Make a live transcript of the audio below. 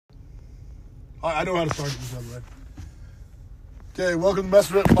I know how to start this, by the way. Okay, welcome to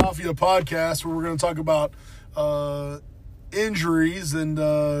Messer Mafia Podcast, where we're going to talk about injuries and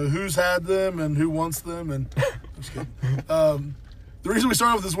who's had them and who wants them. And I'm just kidding. The reason we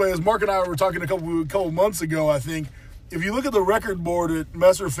started off this way is Mark and I were talking a couple months ago, I think. If you look at the record board at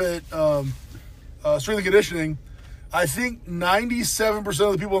Messer Fit Strength and Conditioning, I think 97%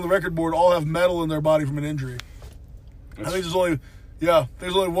 of the people on the record board all have metal in their body from an injury. I think there's only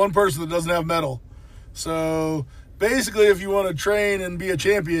one person that doesn't have metal. So basically, if you want to train and be a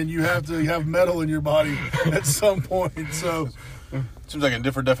champion, you have to have metal in your body at some point. So seems like a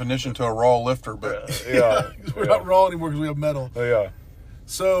different definition to a raw lifter, but we're not raw anymore because we have metal. Yeah.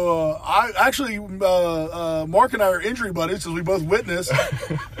 So I actually, Mark and I are injury buddies because we both witnessed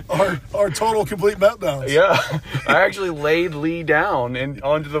our total complete meltdowns. Yeah, I actually laid Lee down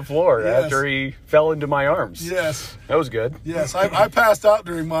onto the floor after he fell into my arms. Yes. That was good. Yes, I passed out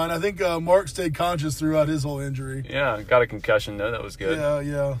during mine. I think Mark stayed conscious throughout his whole injury. Yeah, got a concussion though. That was good.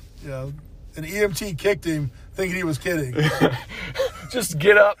 Yeah. An EMT kicked him thinking he was kidding. Just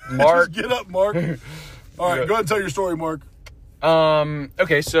get up, Mark. Just get up, Mark. All right, go ahead and tell your story, Mark.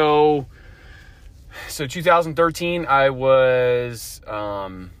 Okay, so 2013, I was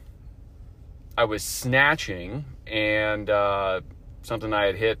snatching, and something I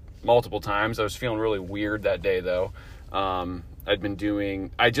had hit multiple times. I was feeling really weird that day, though.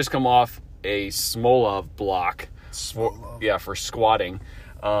 I'd just come off a Smolov block for squatting.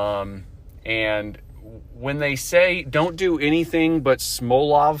 And when they say don't do anything but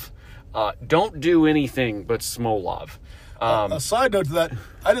Smolov, don't do anything but Smolov. A side note to that,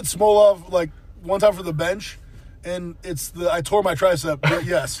 I did Smolov like one time for the bench, and I tore my tricep. But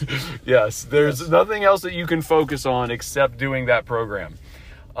yes. Yes, there's nothing else that you can focus on except doing that program.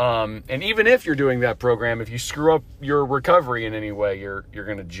 And even if you're doing that program, if you screw up your recovery in any way, you're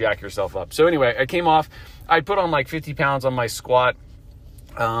going to jack yourself up. So anyway, I came off. I put on like 50 pounds on my squat.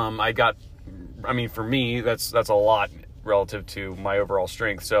 For me, that's a lot relative to my overall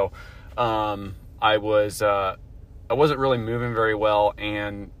strength. So I wasn't really moving very well,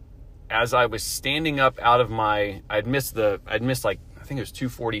 and as I was standing up out of I'd missed like, I think it was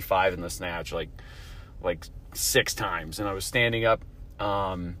 245 in the snatch, like 6 times, and I was standing up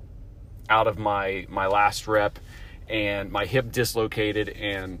out of my last rep, and my hip dislocated,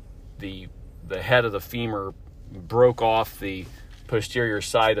 and the head of the femur broke off the posterior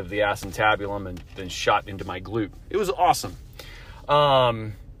side of the acetabulum and then shot into my glute. It was awesome.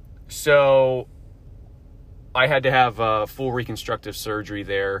 So I had to have full reconstructive surgery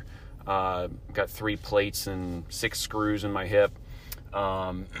there. Got 3 plates and 6 screws in my hip.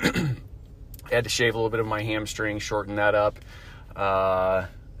 I had to shave a little bit of my hamstring, shorten that up.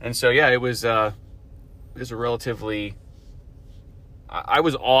 And so, yeah, it was a relatively, I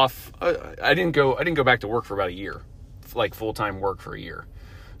was off. I didn't go back to work for about a year, like full-time work for a year.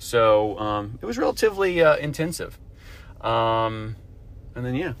 So, it was relatively intensive. And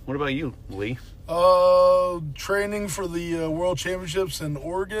then, yeah, what about you, Lee? Training for the World Championships in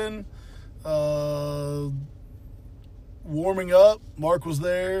Oregon. Warming up. Mark was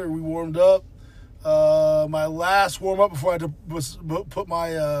there. We warmed up. My last warm up before I had to put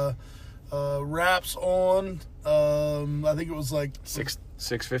my wraps on. I think it was like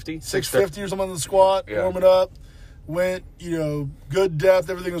 650 or something on the squat. Yeah. Warming up. Went, good depth.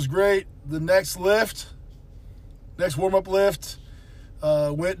 Everything was great. The next warm up lift.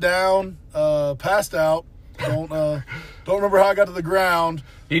 Went down, passed out. Don't remember how I got to the ground.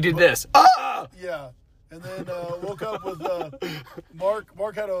 He did this. Ah! Yeah. And then woke up with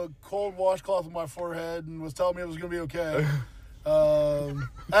Mark had a cold washcloth on my forehead and was telling me it was going to be okay.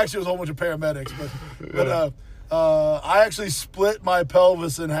 Actually, it was a whole bunch of paramedics. But I actually split my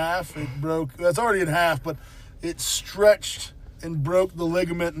pelvis in half. It broke. That's already in half, but it stretched and broke the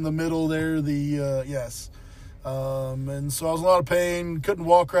ligament in the middle there. Yes. And so I was in a lot of pain, couldn't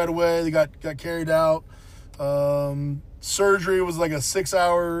walk right away. They got carried out. Surgery was like a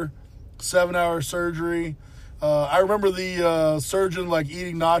 6-hour, 7-hour surgery. I remember the surgeon like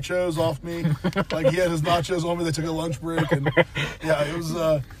eating nachos off me. Like he had his nachos on me. They took a lunch break, and yeah, it was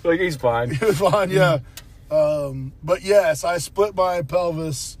like he's fine. He was fine, yeah. But yes, I split my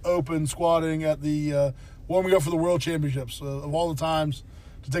pelvis open squatting at the warming up for the World Championships. Of all the times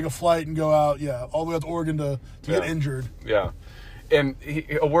to take a flight and go out, all the way out to Oregon to get injured. Yeah. And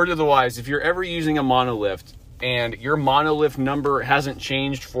a word to the wise, if you're ever using a monolift and your monolift number hasn't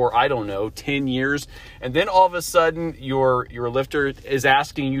changed for, 10 years, and then all of a sudden your lifter is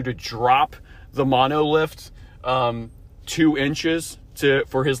asking you to drop the monolift 2 inches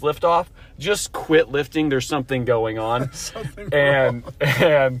for his liftoff, just quit lifting. There's something going on. Something and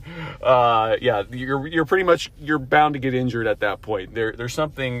yeah, you're bound to get injured at that point. There's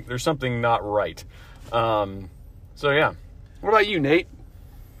something not right. So yeah. What about you, Nate?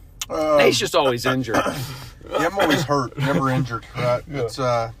 Nate's just always injured. Yeah, I'm always hurt, never injured. Right? Yeah. It's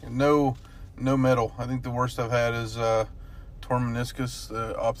no metal. I think the worst I've had is torn meniscus,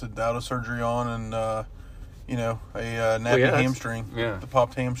 opted out of surgery on, and a nappy hamstring, the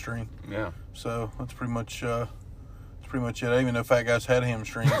popped hamstring. Yeah. So that's pretty much it. I didn't even know fat guys had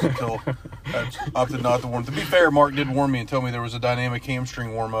hamstrings until I opted not to warm. To be fair, Mark did warn me and tell me there was a dynamic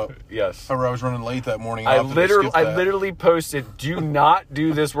hamstring warm up. Yes. However, I was running late that morning. I literally posted, "Do not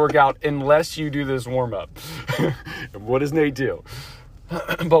do this workout unless you do this warm up." And what does Nate do?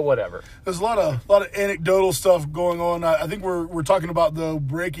 But whatever. There's a lot of anecdotal stuff going on. I think we're talking about the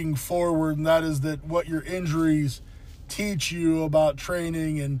breaking forward, and that is that what your injuries teach you about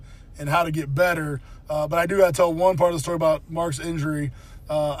training and how to get better. But I do got to tell one part of the story about Mark's injury.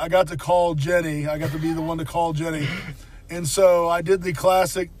 I got to call Jenny. I got to be the one to call Jenny. And so I did the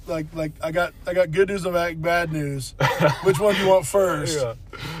classic, like I got good news and bad news. Which one do you want first? Yeah.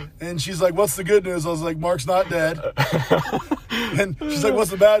 And she's like, "What's the good news?" I was like, "Mark's not dead." And she's like, "What's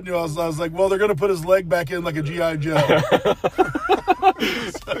the bad news?" I was like, "Well, they're going to put his leg back in like a G.I. Joe."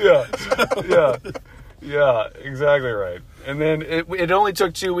 Yeah, exactly right. And then it only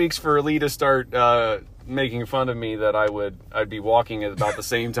took 2 weeks for Lee to start making fun of me that I'd be walking at about the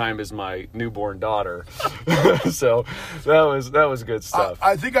same time as my newborn daughter. So that was good stuff.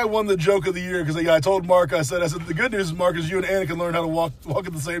 I think I won the joke of the year because I told Mark, I said the good news, Mark, is you and Anna can learn how to walk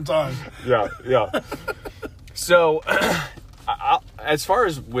at the same time. Yeah. So as far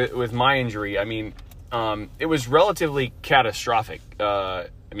as with my injury, I mean, it was relatively catastrophic. I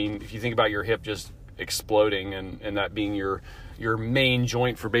mean, if you think about your hip just exploding and that being your main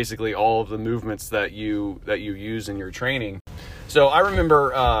joint for basically all of the movements that you use in your training. So I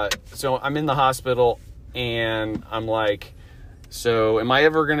remember, so I'm in the hospital and I'm like, so am I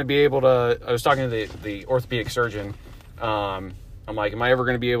ever going to be able to, I was talking to the orthopedic surgeon. I'm like, am I ever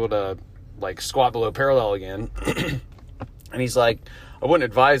going to be able to like squat below parallel again? And he's like, I wouldn't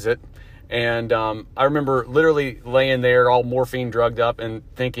advise it. And I remember literally laying there all morphine drugged up and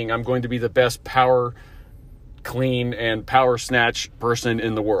thinking I'm going to be the best power clean and power snatch person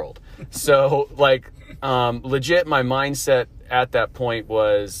in the world. So like legit my mindset at that point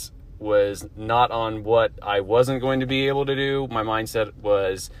was not on what I wasn't going to be able to do. My mindset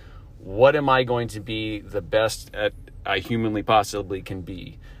was, what am I going to be the best at I humanly possibly can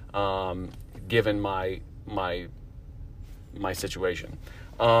be, given my situation.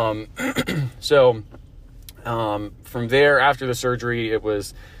 So from there, after the surgery, it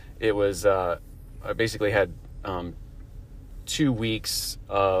was I basically had 2 weeks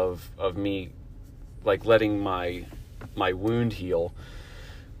of me like letting my wound heal,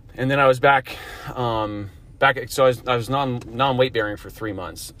 and then I was back. So I was non-weight bearing for 3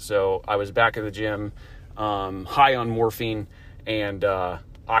 months. So I was back at the gym, high on morphine and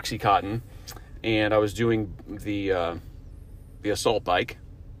Oxycontin, and I was doing the assault bike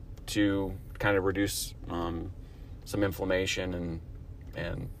to kind of reduce some inflammation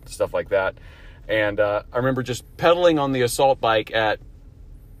and stuff like that. And I remember just pedaling on the assault bike at,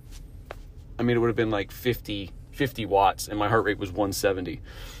 I mean, it would have been like 50 watts, and my heart rate was 170.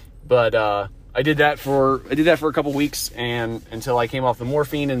 But I did that for a couple weeks, and until I came off the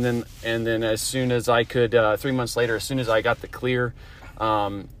morphine, and then as soon as I could, 3 months later, as soon as I got the clear,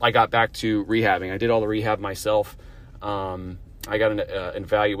 I got back to rehabbing. I did all the rehab myself. I got an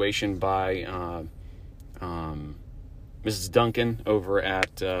evaluation by Mrs. Duncan over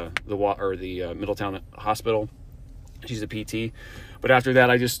at the Middletown Hospital. She's a PT. But after that,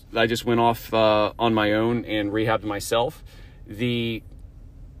 I just went off on my own and rehabbed myself. I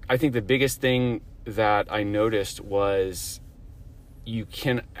think the biggest thing that I noticed was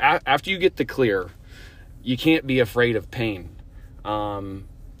after you get the clear, you can't be afraid of pain.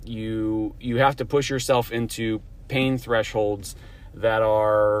 You have to push yourself into pain thresholds that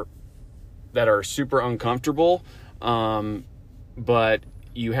are super uncomfortable, but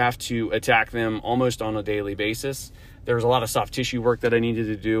you have to attack them almost on a daily basis. There was a lot of soft tissue work that I needed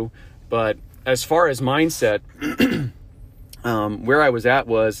to do, but as far as mindset, where I was at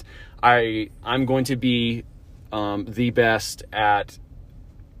was I'm going to be the best at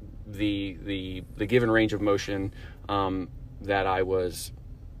the given range of motion that I was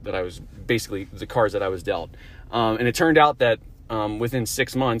basically the cards that I was dealt. And it turned out that within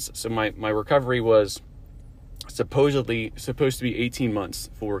 6 months, so my recovery was supposed to be 18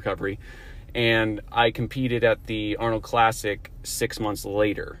 months full recovery. and I competed at the Arnold Classic 6 months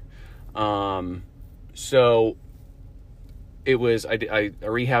later. So it was, I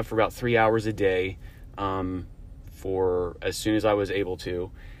rehabbed for about 3 hours a day, for as soon as I was able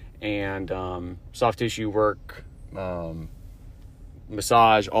to, and soft tissue work,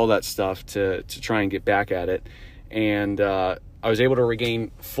 massage, all that stuff to try and get back at it. And I was able to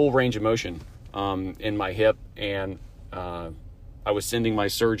regain full range of motion in my hip, and I was sending my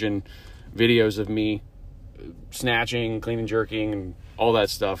surgeon videos of me snatching, clean and jerking, and all that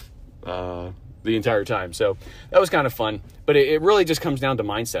stuff the entire time. So that was kind of fun, but it really just comes down to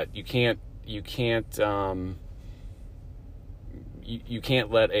mindset. You can't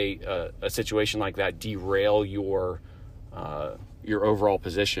let a situation like that derail your overall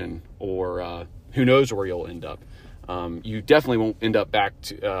position, or who knows where you'll end up. You definitely won't end up back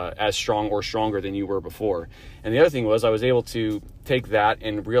to, as strong or stronger than you were before. And the other thing was, I was able to take that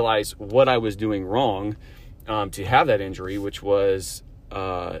and realize what I was doing wrong to have that injury, which was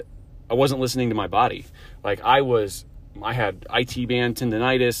I wasn't listening to my body. Like I had IT band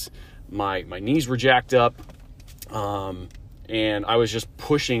tendonitis, my knees were jacked up, and I was just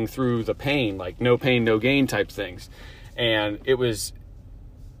pushing through the pain, like no pain, no gain type things. And it would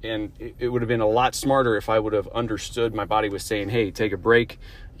have been a lot smarter if I would have understood my body was saying, hey, take a break.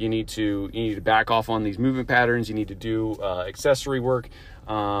 You need to back off on these movement patterns. You need to do accessory work.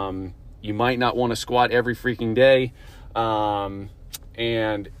 You might not want to squat every freaking day. And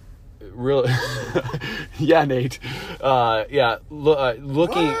really, yeah, Nate.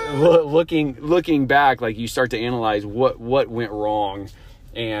 Looking back, like you start to analyze what went wrong.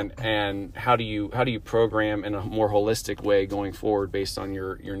 And how do you program in a more holistic way going forward based on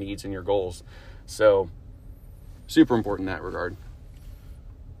your needs and your goals? So super important in that regard.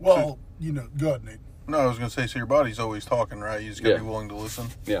 Well, go ahead, Nate. No, I was going to say, so your body's always talking, right? You just got to be willing to listen.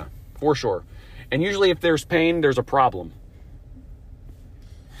 Yeah, for sure. And usually if there's pain, there's a problem.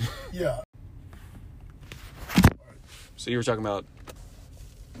 Yeah. So you were talking about...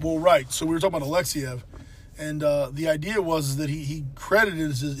 Well, right. So we were talking about Alexiev. And the idea was that he credited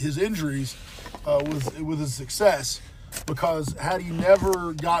his injuries with his success, because had he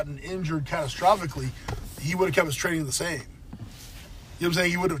never gotten injured catastrophically, he would have kept his training the same. You know what I'm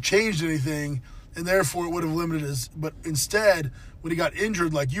saying? He wouldn't have changed anything, and therefore it would have limited his... But instead, when he got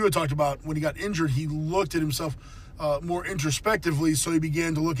injured, like you had talked about, when he got injured, he looked at himself more introspectively, so he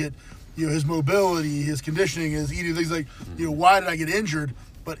began to look at his mobility, his conditioning, his eating, things like, why did I get injured?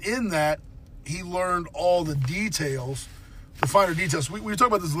 But in that, he learned all the details, the finer details. We talk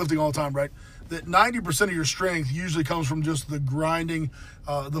about this lifting all the time, right? That 90% of your strength usually comes from just the grinding,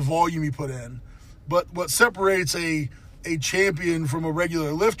 the volume you put in. But what separates a champion from a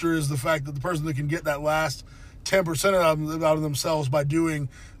regular lifter is the fact that the person that can get that last 10% out of themselves by doing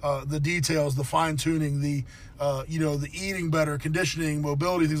the details, the fine tuning, the eating better, conditioning,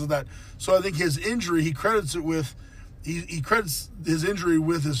 mobility, things like that. So I think his injury, he credits his injury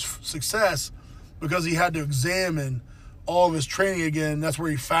with his success, because he had to examine all of his training again. That's where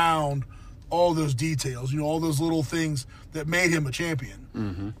he found all those details, all those little things that made him a champion.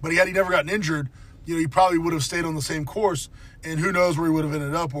 Mm-hmm. But had he never gotten injured, he probably would have stayed on the same course, and who knows where he would have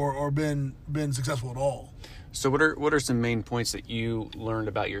ended up or been successful at all. So what are some main points that you learned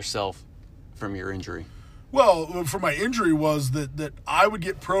about yourself from your injury? Well, for my injury was that I would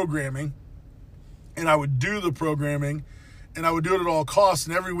get programming, and I would do the programming, and I would do it at all costs,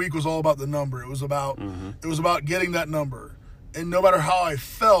 and every week was all about the number. It was about getting that number. And no matter how I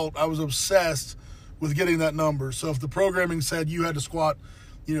felt, I was obsessed with getting that number. So if the programming said you had to squat,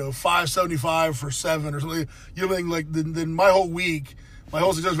 575 for 7 or something, then my whole week, my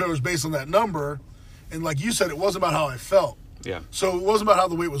whole success rate was based on that number. And like you said, it wasn't about how I felt. Yeah. So it wasn't about how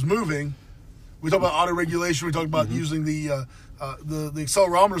the weight was moving. We talked about auto regulation. We talked about using the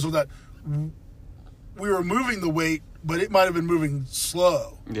accelerometers of that. We were moving the weight, but it might have been moving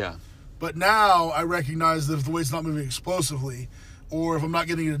slow. Yeah. But now I recognize that if the weight's not moving explosively, or if I'm not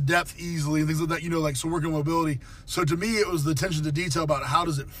getting into depth easily and things like that, so working on mobility. So to me, it was the attention to detail about how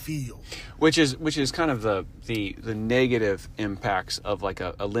does it feel. Which is kind of the negative impacts of like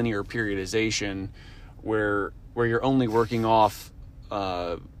a linear periodization, where you're only working off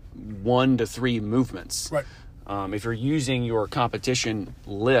 1 to 3 movements. Right. If you're using your competition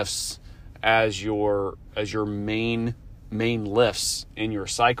lifts as your main lifts in your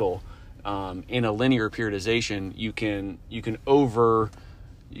cycle, in a linear periodization, you can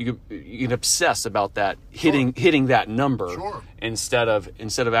obsess about that hitting that number instead of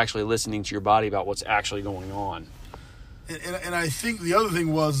actually listening to your body about what's actually going on. And I think the other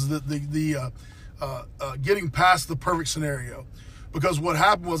thing was that the getting past the perfect scenario. because what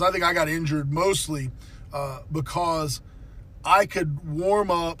happened was I think I got injured mostly because I could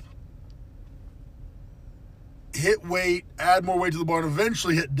warm up, hit weight, add more weight to the bar, and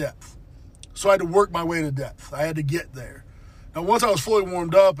eventually hit depth. So I had to work my way to depth. I had to get there. Now, once I was fully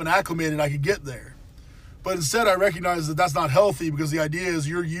warmed up and acclimated, I could get there. But instead, I recognized that that's not healthy because the idea is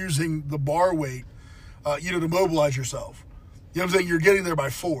you're using the bar weight, to mobilize yourself. You know what I'm saying? You're getting there by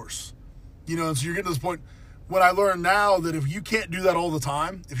force. And so you're getting to this point. When I learn now that if you can't do that all the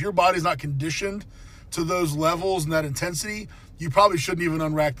time, if your body's not conditioned to those levels and that intensity, you probably shouldn't even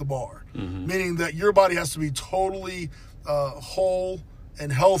unrack the bar. Mm-hmm. Meaning that your body has to be totally whole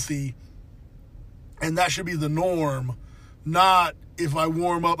and healthy, and that should be the norm, not if I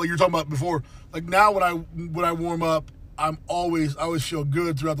warm up, like you're talking about before. Like now when I warm up, I always feel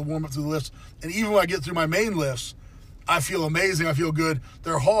good throughout the warm up through the lifts. And even when I get through my main lifts, I feel amazing. I feel good.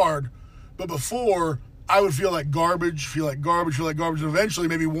 They're hard. But before, I would feel like garbage. And eventually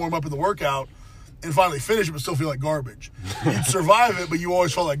maybe warm up in the workout and finally finish it, but still feel like garbage. You'd survive it, but you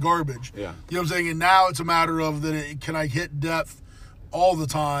always felt like garbage. Yeah. You know what I'm saying? And now it's a matter of can I hit depth all the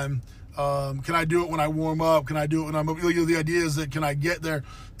time? Can I do it when I warm up? Can I do it when I'm up? The idea is that can I get there?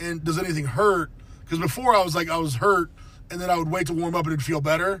 And does anything hurt? Because before I was hurt, and then I would wait to warm up and it'd feel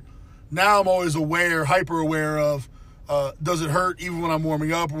better. Now I'm always hyper aware of, does it hurt even when I'm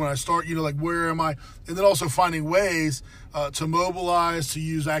warming up or when I start, where am I? And then also finding ways to mobilize, to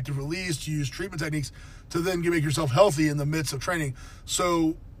use active release, to use treatment techniques to then make yourself healthy in the midst of training.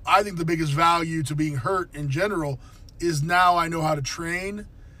 So I think the biggest value to being hurt in general is now I know how to train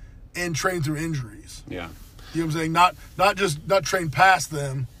and train through injuries. Yeah. You know what I'm saying? Not train past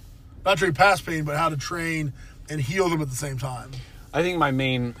them, not train past pain, but how to train and heal them at the same time. I think my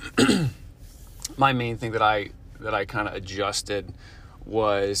main thing that I kind of adjusted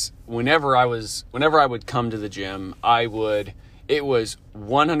was whenever I would come to the gym, it was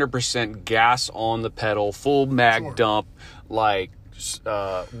 100% gas on the pedal, full mag dump, like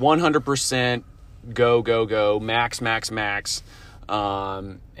 100% go, max.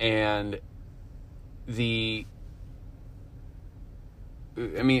 And there's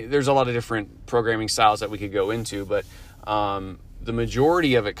a lot of different programming styles that we could go into, but the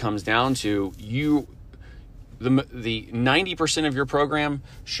majority of it comes down to the 90% of your program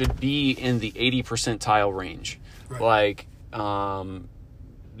should be in the 80 percentile range. Right. Like a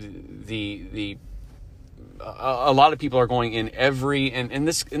lot of people are going in and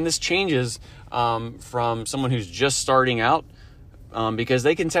this changes from someone who's just starting out, because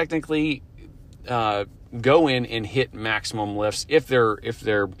they can technically go in and hit maximum lifts if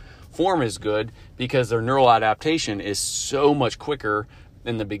their form is good, because their neural adaptation is so much quicker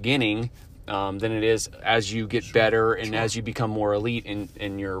in the beginning than it is as you get better and as you become more elite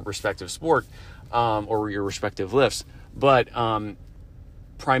in your respective sport or your respective lifts. But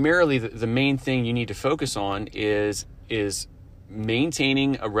primarily the main thing you need to focus on is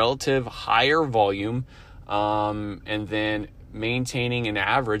maintaining a relative higher volume and then maintaining an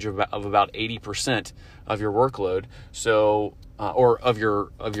average of about 80% of your workload, so or of your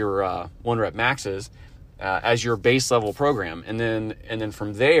 1 rep maxes as your base level program, and then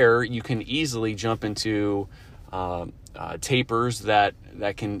from there you can easily jump into tapers that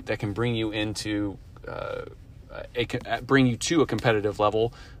can bring you into bring you to a competitive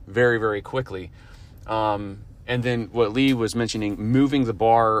level very, very quickly. And then what Lee was mentioning, moving the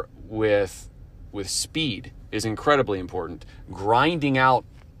bar with speed is incredibly important. Grinding out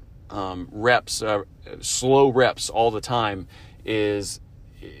reps, slow reps all the time it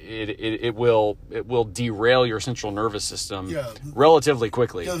will derail your central nervous system relatively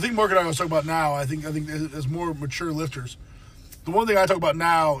quickly. Yeah, the thing Mark and I was talking about now, I think as more mature lifters, the one thing I talk about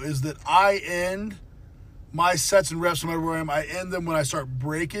now is that I end my sets and reps no matter where I am, I end them when I start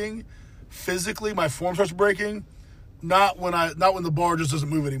breaking physically. My form starts breaking. Not when the bar just doesn't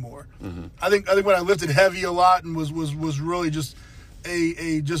move anymore. Mm-hmm. I think when I lifted heavy a lot and was really just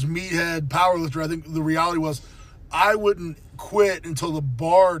a just meathead power lifter, I think the reality was I wouldn't quit until the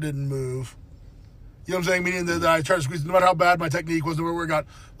bar didn't move. You know what I'm saying? Meaning that I tried to squeeze, no matter how bad my technique was, no matter where it got.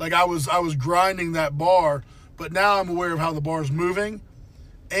 Like I was grinding that bar, but now I'm aware of how the bar is moving,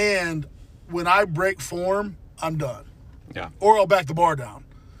 and when I break form, I'm done. Yeah. Or I'll back the bar down.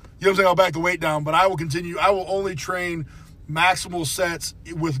 You know what I'm saying? I'll back the weight down, but I will continue. I will only train maximal sets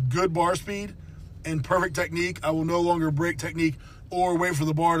with good bar speed and perfect technique. I will no longer break technique or wait for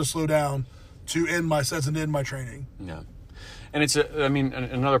the bar to slow down to end my sets and end my training. Yeah. And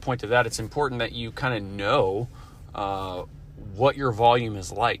another point to that, it's important that you kind of know what your volume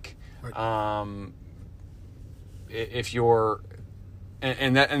is like. Right. If you're,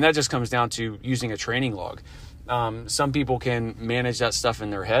 and that just comes down to using a training log. Some people can manage that stuff in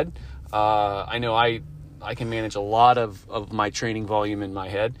their head. I know I can manage a lot of my training volume in my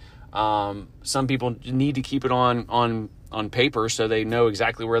head. Some people need to keep it on paper so they know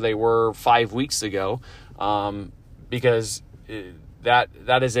exactly where they were 5 weeks ago, because that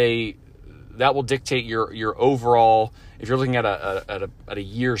will dictate your overall. If you're looking at a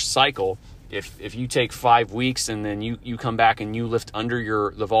year cycle, if you take 5 weeks and then you come back and you lift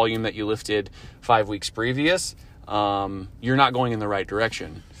under the volume that you lifted 5 weeks previous, you're not going in the right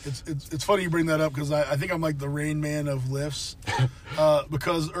direction. It's funny you bring that up, because I think I'm like the Rain Man of lifts,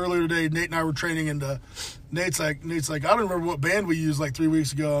 because earlier today Nate and I were training, and Nate's like I don't remember what band we used like 3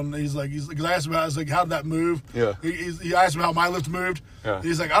 weeks ago, and he's like because I asked him, I was like, how did that move? Yeah. He asked me how my lift moved. Yeah.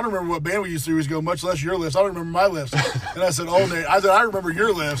 He's like, I don't remember what band we used 3 weeks ago, much less your lifts. I don't remember my lifts. And I said, oh Nate, I remember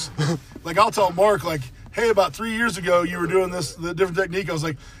your lifts. Like I'll tell Mark, like, hey, about 3 years ago you were doing the different technique. I was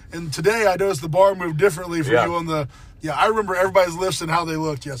like, and today I noticed the bar moved differently for you on the. Yeah, I remember everybody's lifts and how they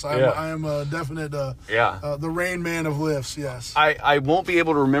looked. Yes, I am a definite the Rain Man of lifts. Yes, I won't be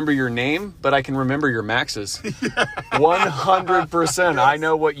able to remember your name, but I can remember your maxes. 100%. Yes. I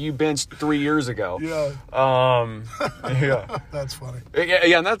know what you benched 3 years ago. Yeah. Yeah. That's funny.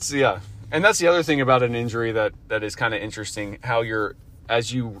 Yeah, and that's the other thing about an injury that is kind of interesting. How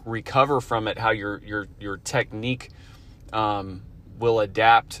as you recover from it, how your technique will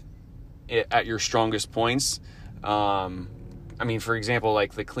adapt at your strongest points. I mean, for example,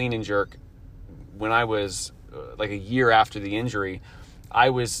 like the clean and jerk, when I was like a year after the injury,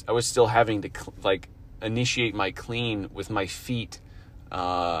 I was still having to initiate my clean with my feet,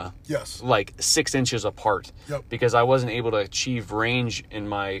 like 6 inches apart, because I wasn't able to achieve range in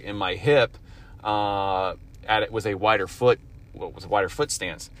my hip, with a wider foot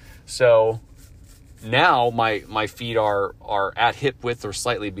stance. So now my feet are at hip width or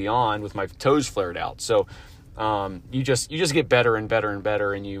slightly beyond, with my toes flared out. So you just get better and better and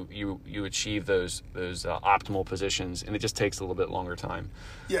better, and you achieve those optimal positions, and it just takes a little bit longer time.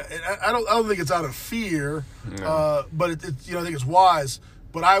 Yeah, and I don't think it's out of fear, but it I think it's wise.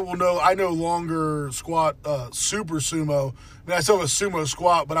 But I no longer squat super sumo. I mean, I still have a sumo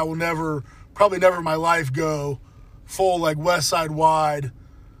squat, but I will probably never in my life go full like west side wide,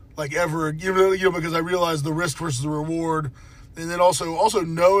 like ever. Because I realize the risk versus the reward, and then also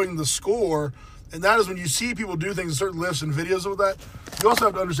knowing the score. And that is when you see people do things in certain lifts and videos of that, you also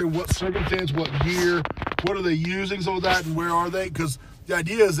have to understand what circumstance, what gear, what are they using, some of that, and where are they? Because the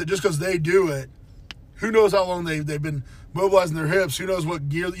idea is that just because they do it, who knows how long they've been mobilizing their hips, who knows what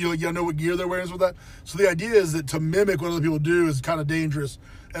gear, you know what gear they're wearing with that. So the idea is that to mimic what other people do is kind of dangerous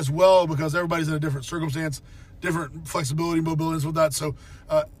as well, because everybody's in a different circumstance, different flexibility, mobility with that. So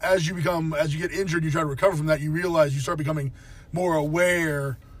as you get injured, you try to recover from that, you realize you start becoming more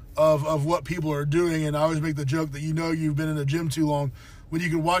aware of what people are doing. And I always make the joke that you've been in the gym too long when you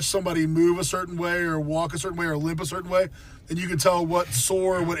can watch somebody move a certain way or walk a certain way or limp a certain way, and you can tell what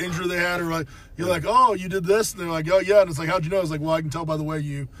sore or what injury they had, or like you're like, oh, you did this, and they're like, oh yeah, and it's like, how'd you know? It's like, well, I can tell by the way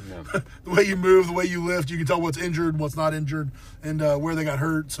you the way you move, the way you lift, you can tell what's injured and what's not injured, and where they got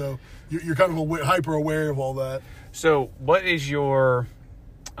hurt. So you're kind of hyper aware of all that. So what is your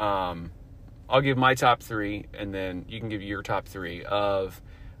I'll give my top three, and then you can give your top three of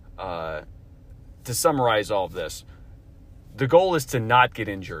to summarize all of this. The goal is to not get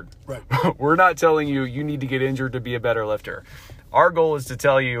injured. Right. We're not telling you need to get injured to be a better lifter. Our goal is to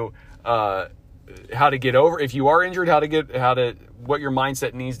tell you how to get over. If you are injured, what your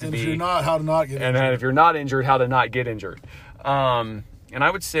mindset needs to be. If you're not, how to not get injured. And if you're not injured, how to not get injured. And I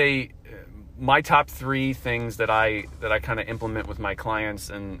would say my top three things that I kind of implement with my clients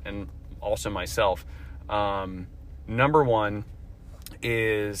and also myself. Number one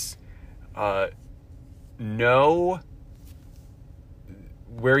is know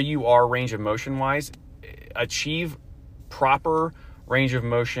where you are range of motion wise. Achieve proper range of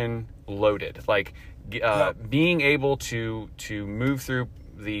motion loaded, like being able to move through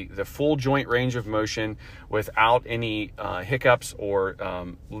the full joint range of motion without any hiccups or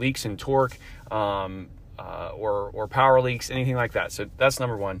leaks in torque or power leaks, anything like that. So that's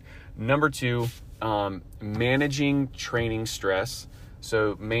number one. Number two, managing training stress.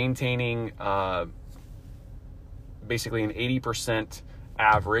 So maintaining basically an 80%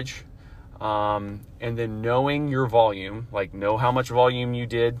 average, and then knowing your volume, like know how much volume you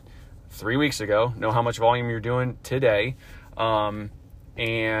did 3 weeks ago, know how much volume you're doing today, and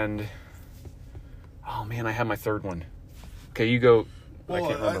oh man, I have my third one. Okay, you go.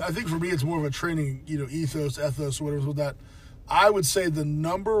 Well, I think for me it's more of a training, ethos, whatever's with that. I would say the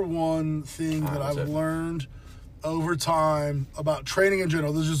number one thing that I've learned over time about training in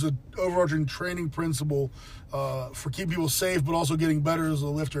general. This is just an overarching training principle for keeping people safe, but also getting better as a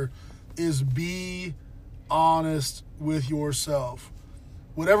lifter, is be honest with yourself.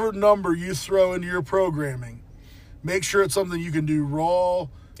 Whatever number you throw into your programming, make sure it's something you can do raw,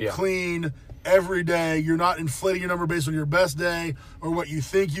 clean, every day. You're not inflating your number based on your best day or what you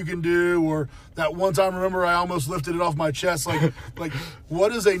think you can do, or that one time, remember, I almost lifted it off my chest. Like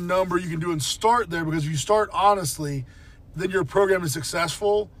what is a number you can do, and start there, because if you start honestly, then your program is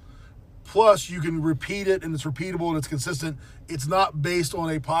successful. Plus, you can repeat it, and it's repeatable, and it's consistent. It's not based on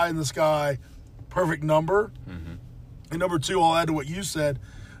a pie in the sky perfect number. Mm-hmm. And number two, I'll add to what you said,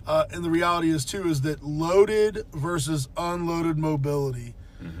 and the reality is too, is that loaded versus unloaded mobility.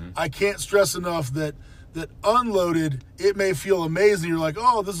 Mm-hmm. I can't stress enough that unloaded, it may feel amazing. You're like,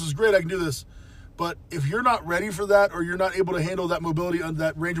 oh, this is great, I can do this. But if you're not ready for that, or you're not able to handle that mobility,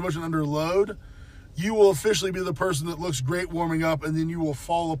 that range of motion under load, you will officially be the person that looks great warming up, and then you will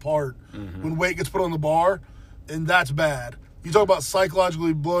fall apart when weight gets put on the bar, and that's bad. You talk about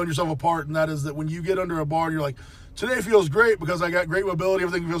psychologically blowing yourself apart, and that is that when you get under a bar and you're like, today feels great because I got great mobility,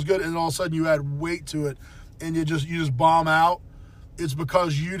 everything feels good, and all of a sudden you add weight to it, and you just bomb out. It's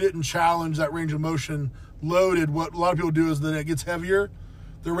because you didn't challenge that range of motion loaded. What a lot of people do is that it gets heavier,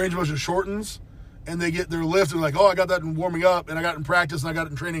 their range of motion shortens, and they get their lift, and like, oh, I got that in warming up, and I got it in practice, and I got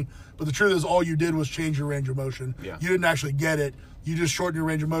it in training. But the truth is, all you did was change your range of motion. Yeah. You didn't actually get it. You just shortened your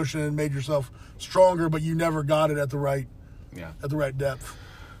range of motion and made yourself stronger, but you never got it at the right depth.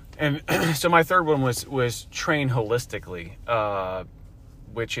 And so my third one was train holistically,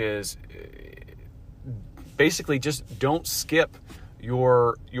 which is basically just don't skip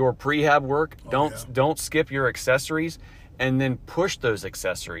your prehab work. Don't skip your accessories, and then push those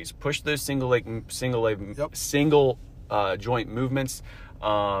accessories. Push those single joint movements.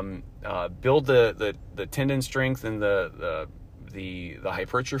 Build the tendon strength and the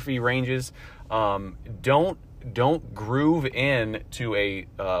hypertrophy ranges. Don't groove in to a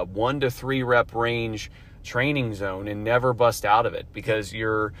 1 to 3 rep range training zone and never bust out of it, because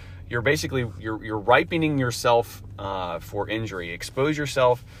you're basically ripening yourself for injury. Expose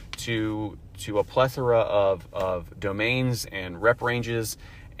yourself to a plethora of domains and rep ranges,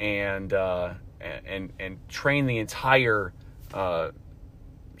 and train the entire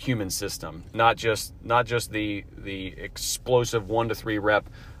human system, not just the explosive 1 to 3 rep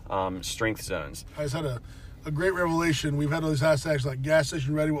strength zones. I just had a great revelation. We've had all these hashtags like gas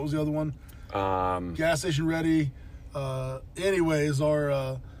station ready. What was the other one? Gas station ready. Anyways,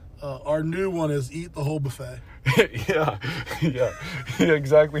 our new one is eat the whole buffet. yeah,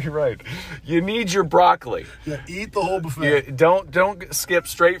 exactly right. You need your broccoli. Yeah, eat the whole buffet. Don't skip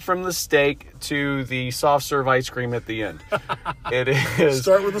straight from the steak to the soft serve ice cream at the end. It is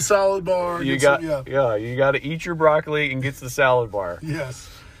start with the salad bar. You got to eat your broccoli and get to the salad bar. Yes.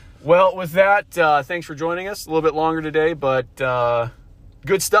 Well, with that, thanks for joining us. A little bit longer today, but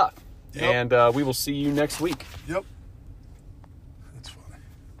good stuff. Yep. And we will see you next week. Yep. That's funny.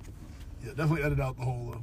 Yeah, definitely edit out the whole